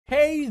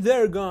Hey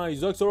there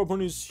guys, Dr.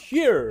 Open is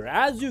here.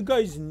 As you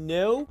guys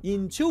know,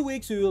 in 2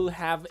 weeks we will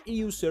have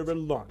EU server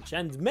launch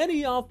and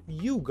many of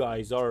you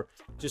guys are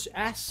just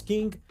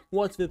asking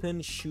what weapon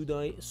should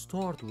I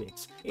start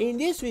with. In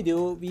this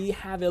video we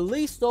have a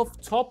list of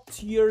top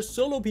tier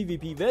solo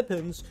PvP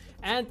weapons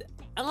and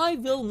I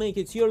will make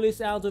a tier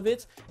list out of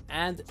it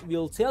and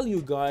will tell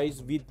you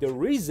guys with the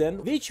reason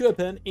which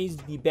weapon is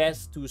the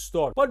best to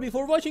start. But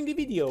before watching the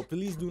video,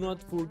 please do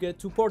not forget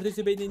to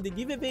participate in the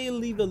giveaway,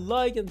 leave a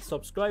like and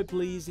subscribe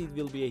please, it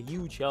will be a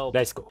huge help.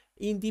 Let's go.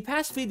 In the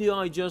past video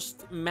I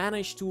just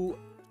managed to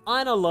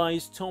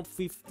analyze top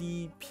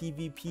 50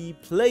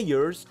 PvP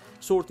players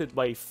sorted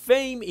by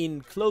fame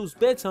in closed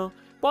beta.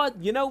 But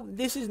you know,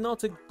 this is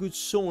not a good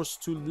source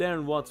to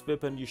learn what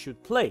weapon you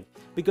should play,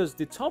 because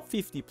the top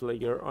 50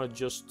 players are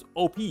just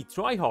OP,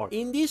 tryhard.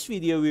 In this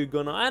video, we're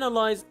gonna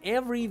analyze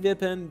every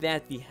weapon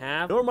that we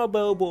have. Normal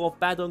bow, bow of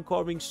battle,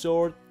 carving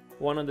sword,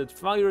 100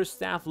 fire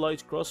staff,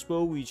 light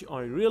crossbow, which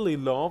I really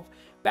love,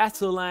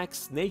 battle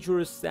axe,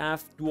 nature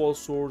staff, dual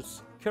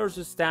swords,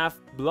 curse staff,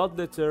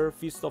 bloodletter,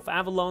 fist of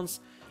avalanche,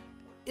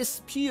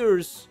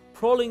 spears,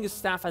 prowling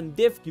staff, and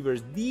death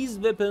givers. These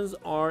weapons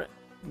are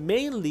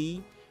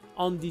mainly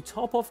on the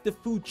top of the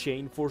food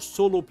chain for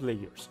solo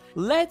players.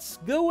 Let's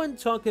go and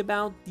talk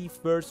about the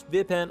first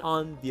weapon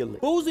on the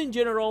list. Bows in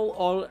general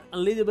are a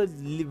little bit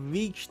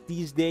weak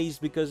these days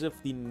because of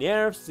the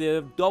nerfs,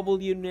 the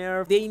W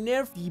nerf. They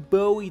nerf the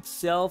bow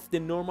itself, the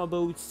normal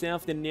bow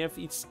itself, the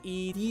nerf its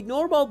E. The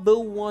normal bow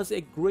was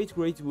a great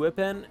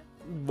weapon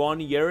 1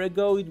 year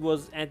ago. It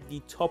was at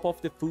the top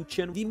of the food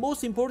chain. The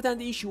most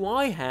important issue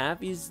I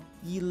have is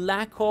the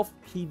lack of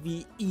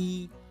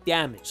PvE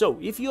damage. So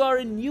if you are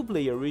a new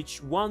player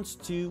which wants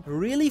to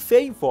really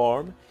fame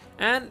farm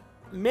and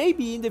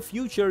maybe in the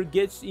future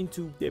gets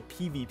into the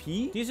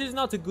PvP, this is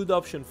not a good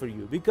option for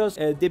you, because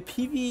the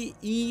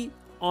PvE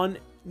on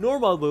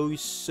normal bow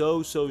is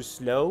so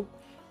slow.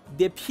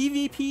 The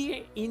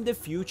PvP in the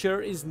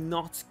future is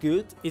not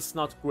good, it's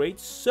not great,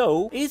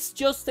 so it's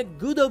just a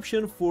good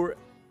option for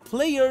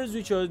players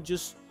which are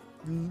just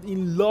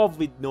in love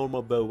with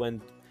normal bow and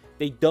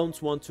they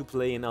don't want to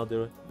play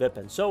another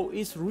weapon. So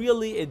it's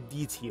really a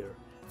D tier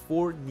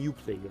for new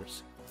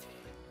players.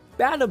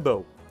 Battle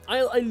bow.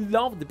 I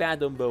love the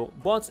battle bow,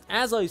 but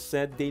as I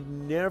said, they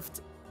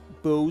nerfed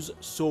bows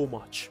so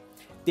much.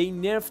 They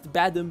nerfed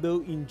battle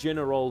bow in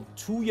general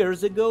 2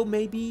 years ago,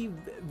 maybe,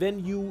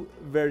 when you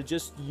were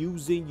just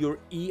using your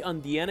E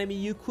on the enemy.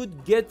 You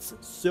could get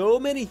so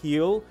many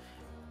heal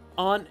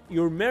on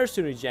your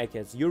mercenary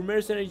jackets. Your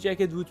mercenary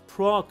jacket would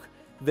proc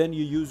when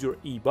you use your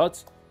E,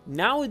 but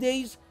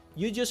nowadays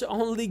you just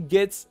only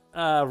get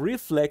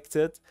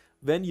reflected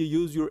when you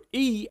use your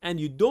E and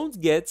you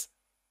don't get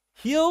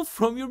heal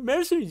from your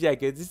mercenary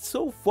jacket. It's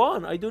so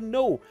fun. I don't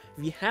know.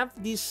 We have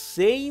the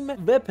same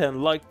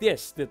weapon like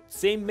this, the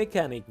same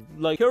mechanic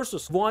like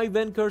Curse. Why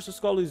when Curse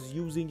Skull is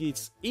using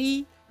its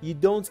E, you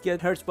don't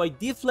get hurt by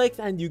deflect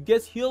and you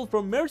get healed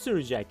from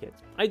mercenary jacket?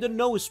 I don't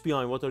know,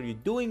 Spion, what are you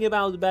doing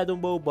about the battle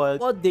bow,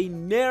 but they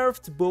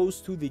nerfed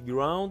bows to the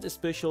ground,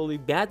 especially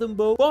battle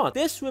bow. But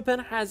this weapon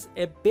has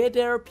a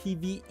better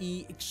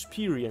PvE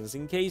experience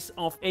in case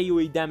of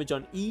AoE damage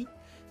on E,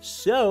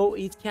 so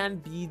it can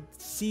be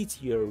C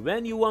tier.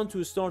 When you want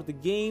to start the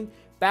game,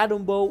 battle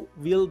bow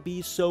will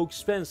be so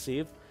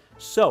expensive,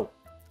 so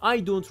I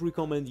don't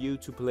recommend you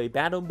to play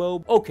battle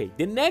bow. Okay,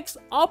 the next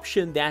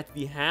option that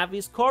we have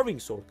is carving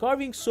sword.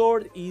 Carving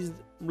sword is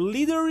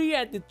literally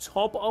at the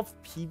top of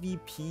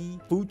PvP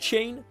food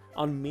chain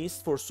on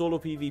Mist for solo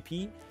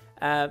PvP.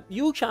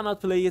 You cannot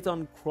play it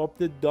on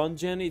corrupted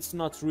dungeon. It's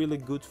not really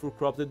good for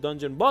corrupted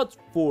dungeon, but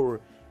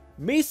for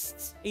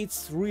Mist,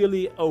 it's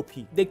really OP.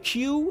 The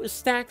Q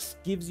stacks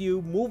gives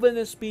you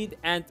movement speed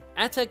and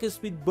attack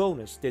speed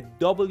bonus. The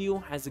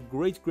W has a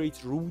great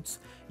roots.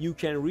 You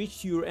can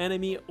reach to your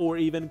enemy or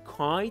even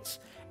kites.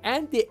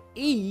 And the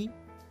E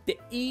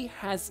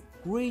has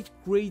great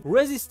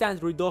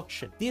resistance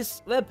reduction.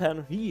 This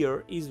weapon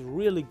here is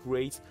really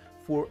great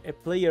for a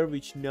player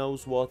which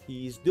knows what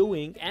he is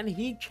doing, and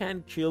he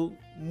can kill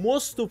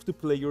most of the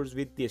players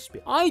with this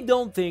build. I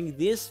don't think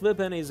this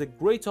weapon is a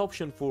great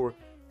option for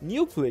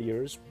new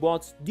players,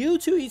 but due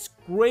to its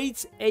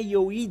great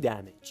AoE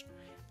damage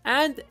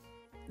and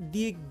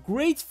the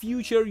great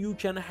future you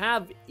can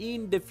have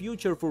in the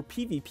future for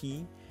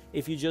PvP,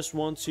 if you just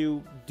want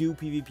to do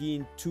PvP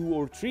in 2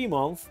 or 3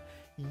 months,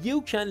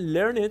 you can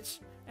learn it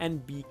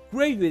and be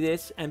great with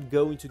it and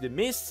go into the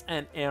mists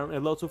and earn a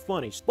lot of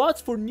money. But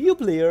for new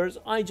players,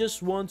 I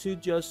just want to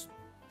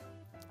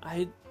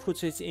I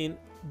put it in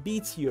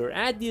B tier.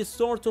 At the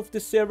start of the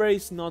server,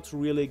 it's not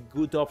really a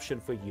good option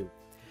for you.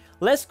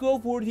 Let's go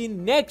for the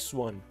next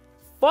one,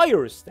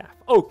 Fire Staff.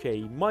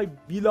 Okay, my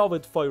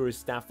beloved Fire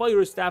Staff.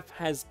 Fire Staff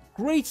has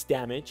great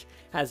damage,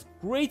 has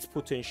great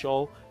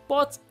potential,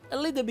 but a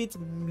little bit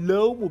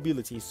low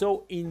mobility.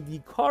 So in the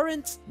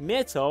current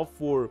meta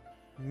for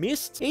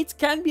Mist, it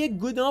can be a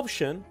good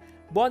option,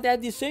 but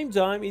at the same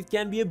time, it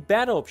can be a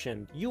bad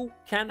option. You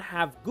can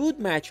have good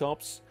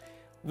matchups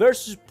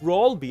versus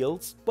brawl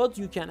builds, but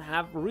you can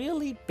have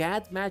really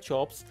bad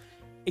matchups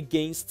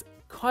against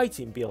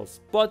kiting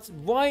builds. But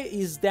why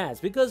is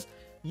that? Because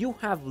you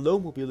have low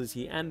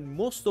mobility and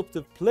most of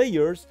the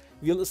players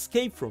will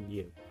escape from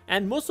you.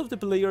 And most of the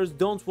players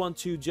don't want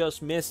to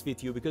just mess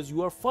with you because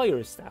you are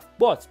fire staff.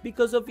 But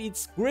because of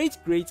its great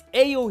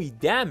AoE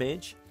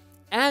damage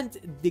and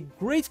the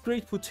great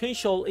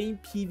potential in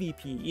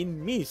PvP,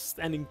 in Mist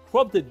and in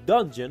Corrupted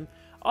Dungeon,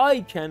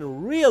 I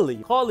can really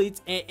call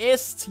it a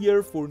S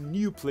tier for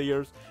new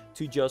players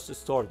to just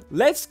start.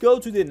 Let's go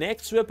to the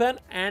next weapon,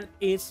 and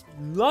it's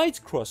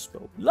light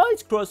crossbow.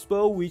 Light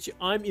crossbow, which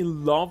I'm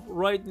in love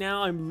right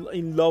now. I'm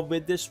in love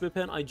with this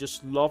weapon. I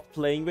just love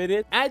playing with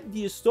it. At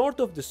the start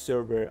of the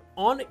server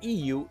on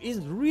EU is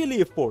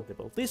really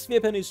affordable. This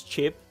weapon is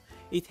cheap.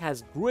 It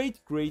has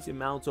great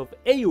amount of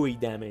AoE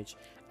damage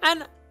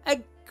and a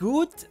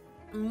good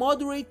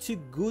moderate to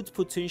good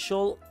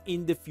potential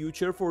in the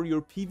future for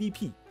your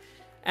PvP.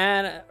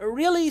 And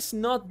really it's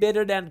not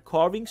better than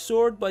carving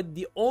sword, but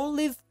the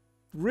only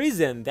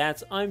reason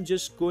that I'm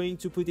just going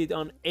to put it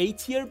on A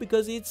tier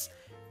because it's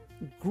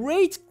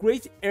great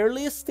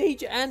earliest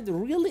stage and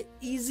really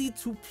easy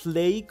to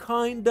play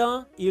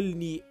kinda in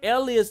the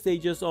earliest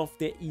stages of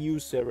the EU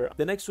server.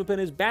 The next weapon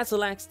is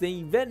battle axe.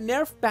 They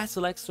nerfed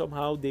battle axe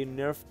somehow. They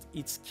nerfed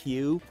its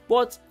Q,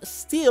 but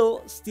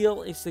still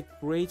it's a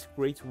great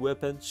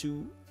weapon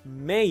to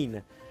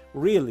main.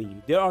 Really,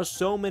 there are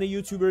so many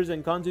YouTubers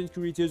and content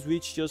creators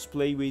which just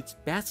play with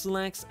battle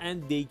axe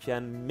and they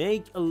can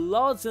make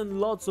lots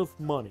and lots of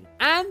money.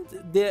 And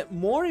the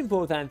more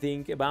important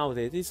thing about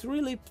it is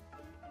really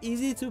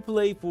easy to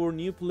play for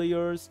new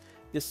players.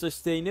 The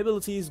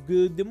sustainability is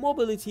good, the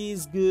mobility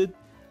is good,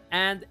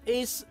 and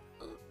it's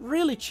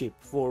really cheap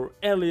for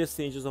earlier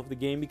stages of the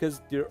game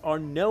because there are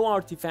no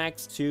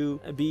artifacts to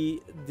be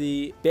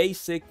the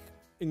basic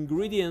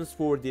ingredients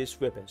for this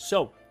weapon.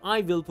 So I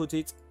will put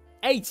it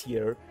A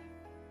tier.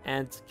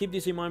 And keep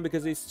this in mind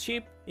because it's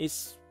cheap,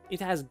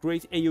 it has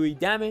great AoE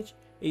damage,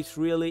 it's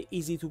really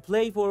easy to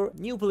play for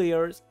new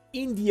players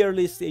in the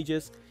early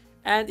stages,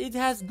 and it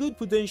has good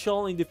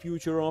potential in the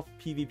future of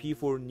PvP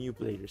for new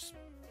players.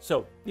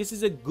 So this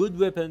is a good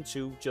weapon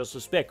to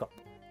just spec up.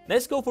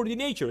 Let's go for the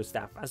nature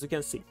staff. As you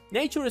can see,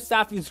 nature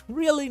staff is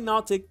really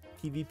not a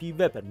PvP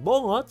weapon,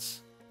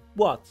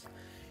 but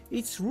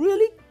it's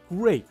really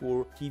great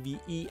for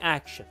PvE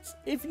actions.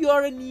 If you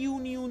are a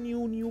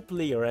new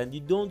player and you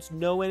don't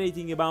know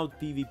anything about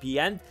PvP,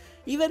 and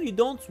even you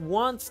don't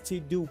want to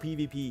do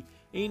PvP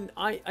in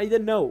I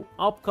don't know,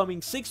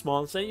 upcoming 6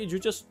 months, and you're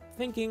just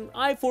thinking,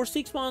 for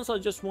 6 months I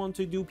just want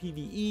to do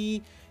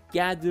PvE,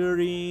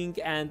 gathering,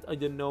 and I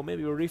don't know,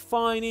 maybe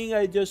refining,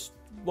 I just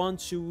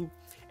want to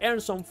earn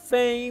some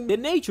fame, the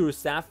nature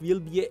staff will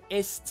be a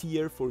S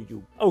tier for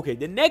you. Okay,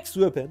 the next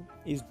weapon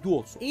is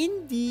dual sword.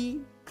 In the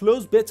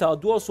closed beta,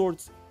 dual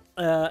swords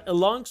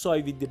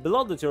alongside with the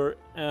bloodletter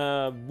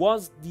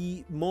was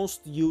the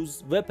most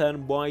used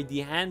weapon by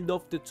the hand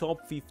of the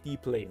top 50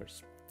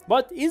 players.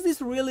 But is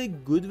this really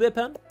good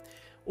weapon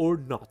or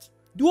not?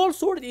 Dual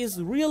sword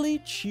is really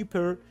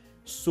cheaper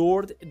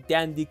sword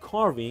than the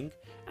carving,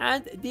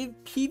 and the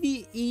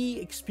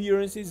PvE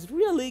experience is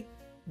really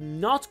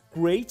not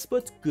great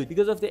but good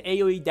because of the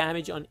AoE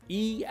damage on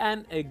E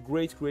and a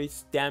great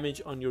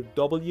damage on your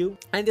W,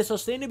 and the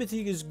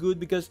sustainability is good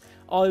because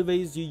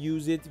always you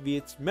use it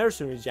with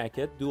mercenary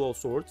jacket, dual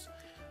swords.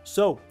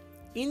 So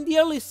in the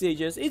early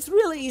stages it's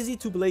really easy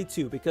to play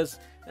too because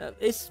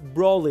it's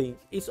brawling,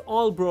 it's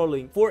all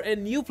brawling. For a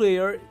new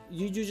player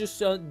you just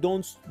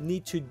don't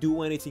need to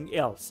do anything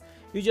else.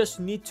 You just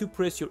need to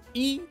press your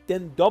E,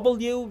 then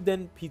W,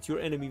 then hit your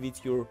enemy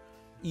with your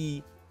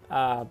E,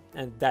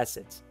 and that's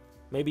it.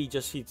 Maybe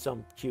just hit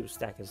some Q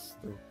stackers,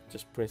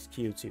 just press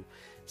Q too.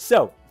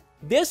 So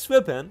this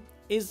weapon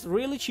is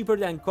really cheaper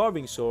than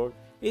carving sword.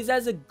 It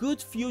has a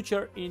good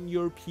future in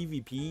your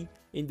PvP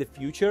in the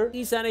future.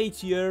 It's an A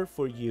tier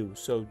for you,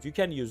 so you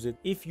can use it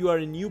if you are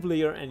a new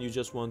player and you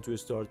just want to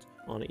start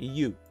on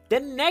EU. The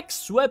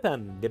next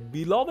weapon, the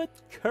beloved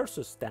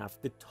Curse Staff,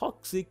 the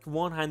toxic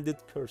one-handed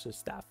Curse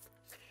Staff.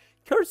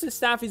 Curse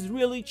Staff is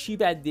really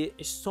cheap at the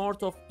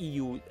start of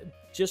EU.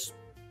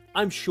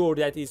 I'm sure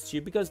that it's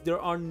cheap because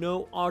there are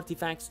no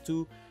artifacts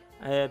to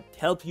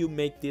help you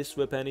make this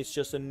weapon. It's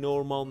just a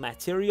normal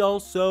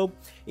material, so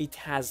it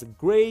has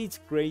great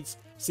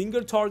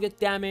single target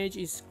damage.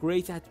 It's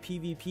great at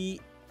PvP,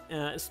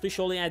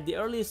 especially at the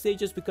early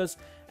stages because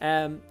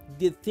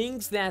the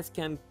things that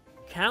can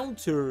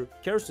counter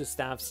Curse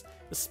Staffs,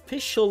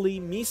 especially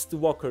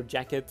Mistwalker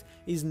Jacket,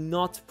 is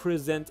not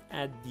present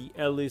at the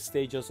early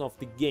stages of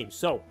the game.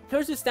 So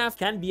Curse Staff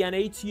can be an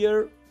A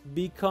tier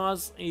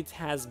because it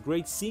has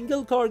great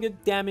single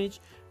target damage,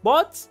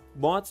 but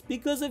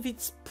because of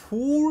its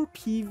poor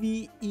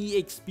PvE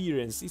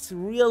experience, it's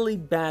really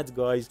bad,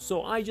 guys.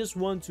 So I just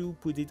want to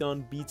put it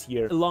on B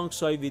tier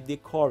alongside with the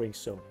carving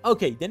stone.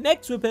 Okay, the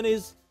next weapon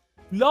is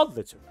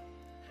Bloodletter.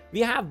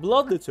 We have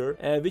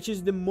Bloodletter, which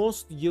is the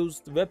most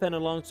used weapon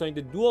alongside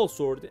the dual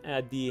sword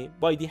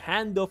by the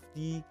hand of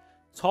the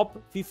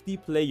top 50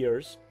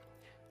 players,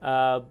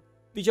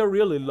 which I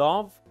really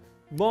love.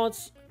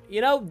 But you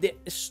know, the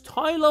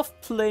style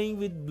of playing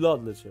with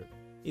Bloodletter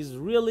is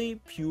really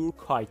pure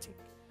kiting.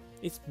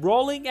 It's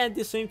brawling at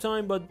the same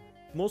time, but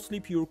mostly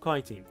pure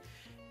kiting.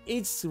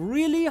 It's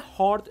really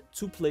hard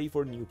to play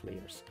for new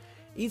players.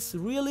 It's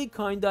really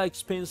kinda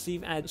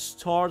expensive at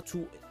start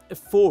to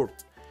afford.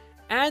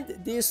 And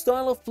the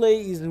style of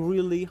play is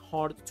really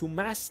hard to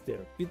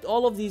master. With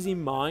all of these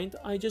in mind,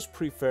 I just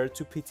prefer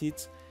to put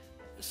it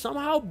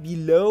somehow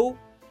below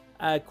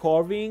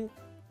carving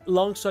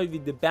alongside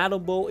with the battle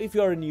bow. If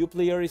you are a new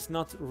player, it's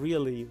not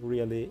really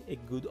a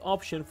good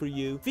option for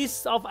you.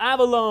 Fist of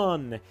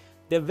Avalon,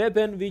 the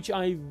weapon which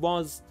I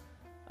was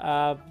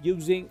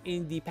using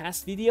in the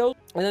past video,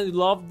 and I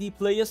love the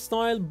play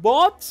style,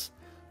 but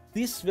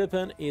this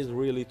weapon is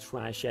really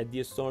trash at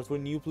the start for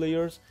new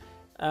players.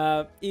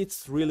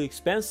 It's really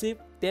expensive.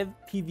 The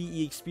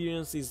PvE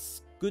experience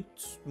is good,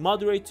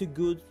 moderate to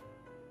good,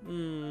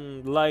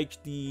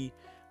 like the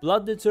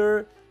Blood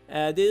Deter.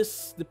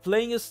 The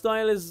playing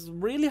style is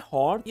really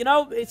hard. You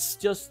know, it's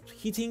just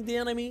hitting the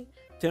enemy,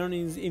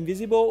 turning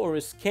invisible or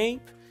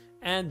escape,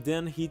 and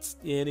then hits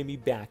the enemy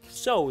back.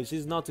 So this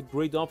is not a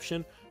great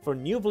option for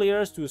new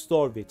players to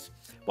start with.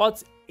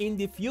 But in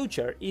the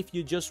future, if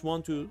you just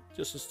want to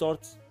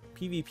start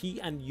PvP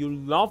and you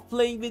love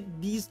playing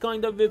with these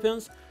kind of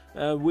weapons,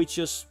 which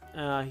just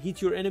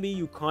hit your enemy,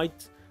 you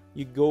kite,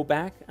 you go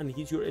back and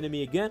hit your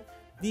enemy again,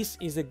 this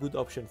is a good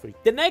option for you.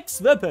 The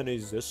next weapon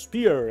is a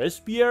spear. A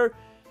spear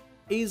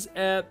is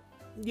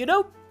you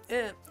know,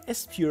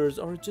 spears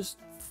are just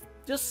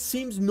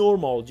seems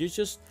normal.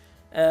 Just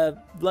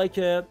like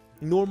a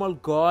normal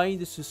guy in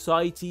the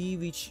society,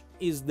 which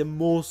is the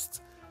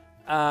most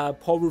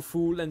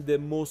powerful and the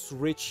most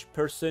rich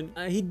person.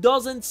 He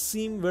doesn't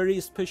seem very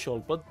special,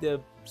 but the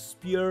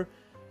spear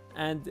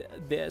and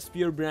the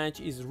spear branch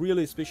is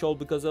really special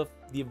because of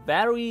the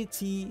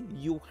variety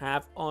you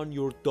have on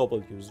your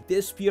W's. The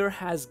spear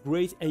has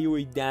great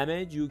AoE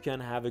damage. You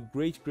can have a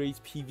great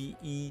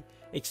PvE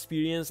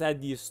experience at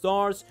the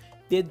start.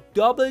 The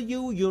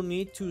W you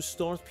need to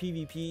start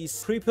PvP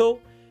is triple,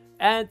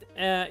 and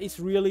it's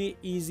really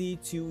easy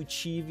to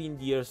achieve in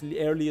the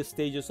earliest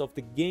stages of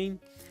the game.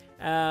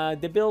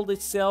 The build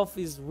itself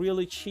is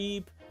really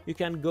cheap. You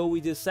can go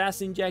with the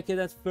assassin jacket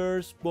at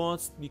first,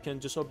 but you can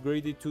just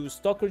upgrade it to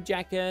stalker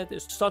jacket,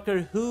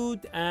 stalker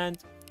hood, and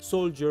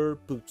soldier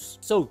boots.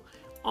 So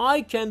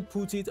I can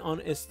put it on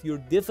S tier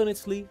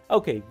definitely.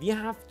 Okay, we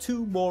have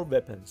two more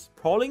weapons.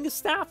 Prowling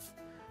staff,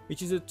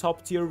 which is a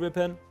top tier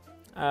weapon,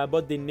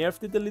 but they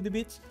nerfed it a little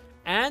bit,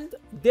 and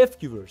death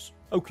givers.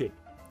 Okay,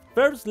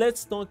 first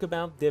let's talk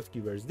about death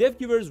givers. Death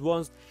givers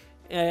was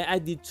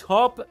at the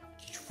top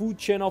food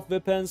chain of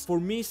weapons for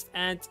Mist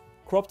and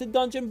Corrupted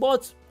Dungeon,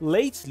 but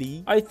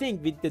lately I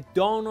think with the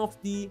dawn of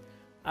the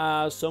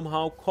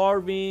somehow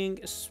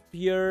carving,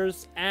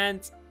 spears,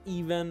 and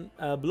even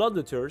blood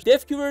letters,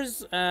 death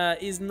givers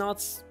is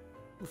not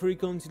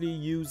frequently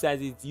used as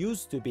it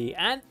used to be,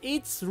 and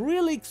it's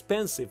really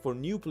expensive for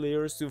new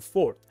players to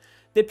afford.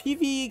 The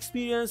PvE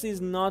experience is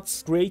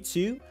not great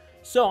too,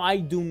 so I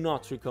do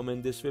not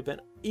recommend this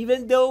weapon.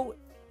 Even though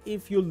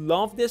if you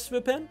love this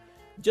weapon,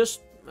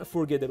 just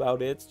forget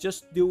about it.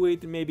 Just do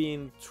it maybe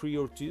in 3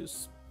 or 2,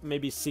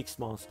 maybe 6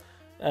 months.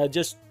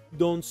 Just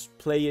don't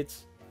play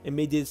it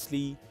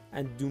immediately,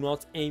 and do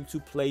not aim to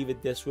play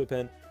with this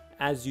weapon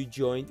as you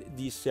joined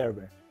this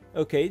server.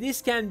 Okay,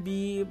 this can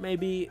be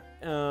maybe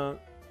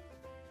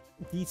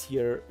D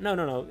tier.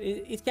 No,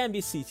 it can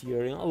be C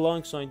tier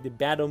alongside the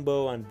baton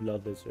bow and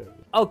blood letter.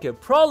 Okay,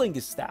 prowling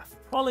staff.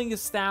 Prowling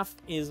staff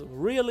is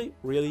really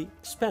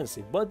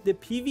expensive, but the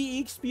PvE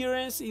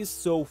experience is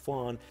so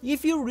fun.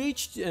 If you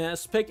reach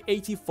spec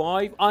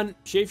 85 on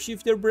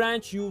shapeshifter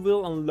branch, you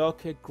will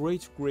unlock a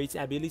great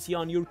ability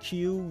on your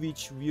Q,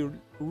 which will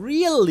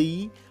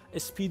really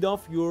speed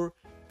up your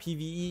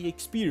PvE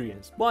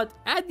experience. But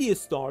at the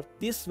start,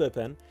 this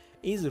weapon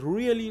is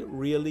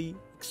really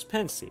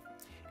expensive.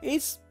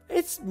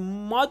 It's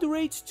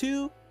moderate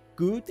to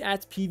good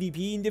at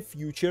PvP in the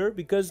future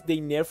because they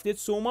nerfed it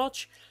so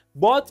much,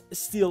 but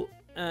still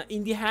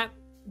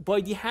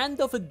by the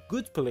hand of a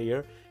good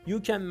player, you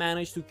can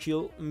manage to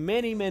kill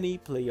many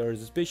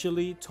players,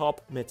 especially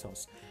top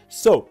metas.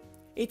 So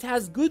it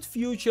has good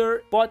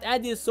future, but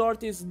at the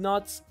start is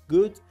not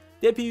good.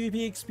 The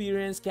PvP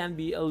experience can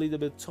be a little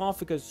bit tough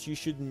because you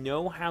should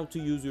know how to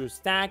use your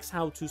stacks,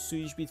 how to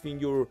switch between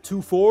your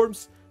two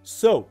forms.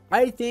 So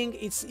I think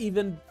it's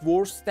even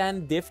worse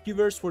than death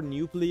givers for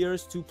new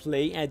players to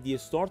play at the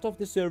start of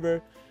the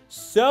server.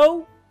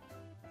 So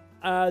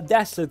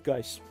that's it,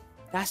 guys.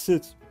 That's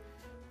it.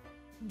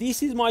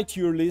 This is my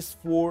tier list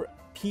for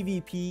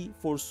PvP,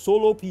 for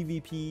solo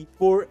PvP,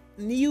 for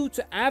new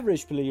to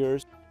average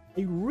players.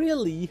 I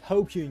really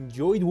hope you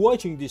enjoyed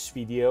watching this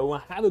video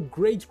and have a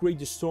great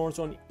start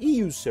on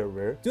EU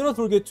server. Do not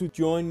forget to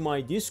join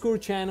my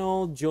Discord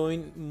channel,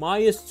 join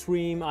my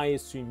stream, I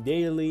stream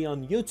daily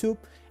on YouTube,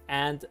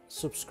 and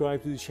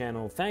subscribe to the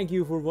channel. Thank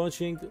you for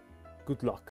watching. Good luck.